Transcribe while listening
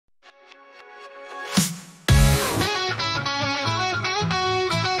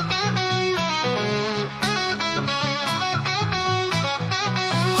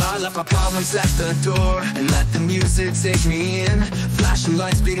my problems at the door and let the music take me in. Flashing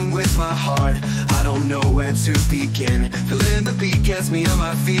lights beating with my heart, I don't know where to begin. Feeling the beat gets me on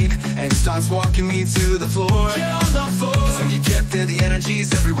my feet and starts walking me to the floor. Get on the floor. So you get there, the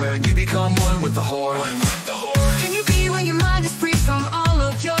energy's everywhere, and you become one with the Horde. Can you be when your mind is free from all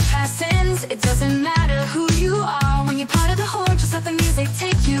of your past sins? It doesn't matter who you are when you're part of the Horde. Just let the music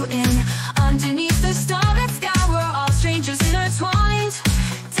take you in. Underneath the starlit sky, we're all strangers intertwined,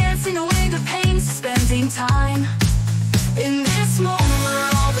 dancing away the pain, spending time. In this moment we're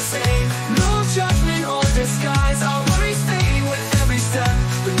all the same, no judgment or disguise. Our worries fade with every step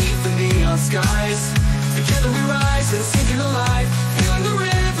beneath the neon skies. Together we rise and sinking alive, feeling the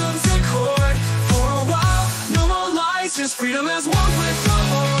rhythms and chord. For a while, no more lies, just freedom as one with the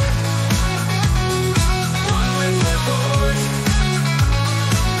Horde. One with the Horde.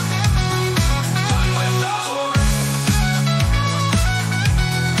 One with the Horde.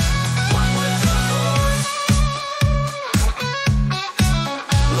 One with the Horde.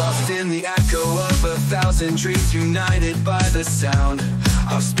 Lost in the echo of 1,000 dreams, united by the sound.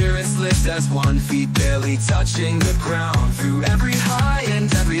 Our spirits lift as one, feet barely touching the ground. Through every high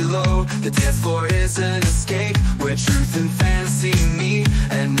and every low, the dance floor is an escape, where truth and fantasy meet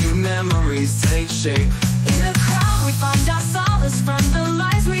and new memories take shape. In the crowd we find our solace from the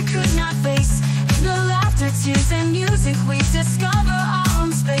lies we could not face. In the laughter, tears and music we discover our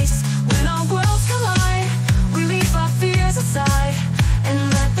own space. When our worlds collide, we leave our fears aside and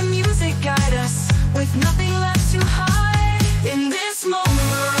let the music guide us, with nothing left to hide. In this moment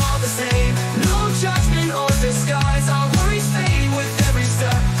we're all the same, no judgment or disguise. Our worries fade with every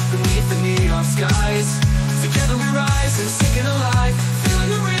step beneath the neon skies. Together we rise and sinking alive, feeling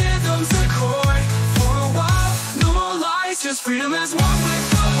the rhythms and chord. For a while, no more lies, just freedom as one with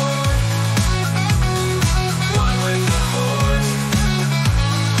the Horde. One with the Horde.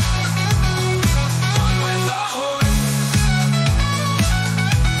 One with the Horde.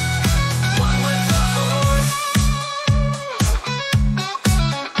 One with the Horde.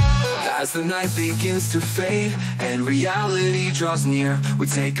 As the night begins to fade and reality draws near, we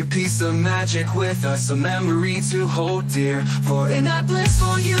take a piece of magic with us, a memory to hold dear. For in that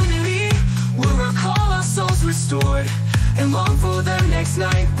blissful unity, we'll recall our souls restored, and long for the next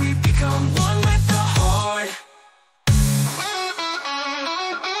night we become one with the Horde.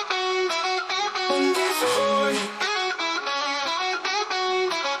 One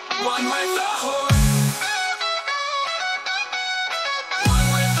with the Horde. One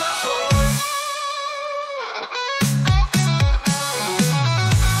with the Horde.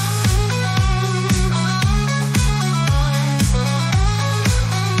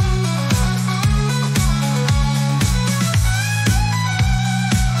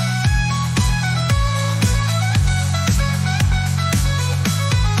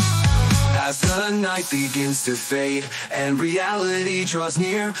 As the night begins to fade and reality draws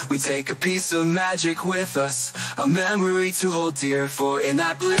near, we take a piece of magic with us, a memory to hold dear. For in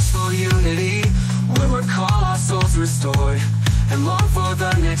that blissful unity, we'll recall our souls restored, and long for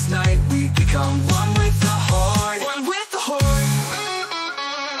the next night we become one with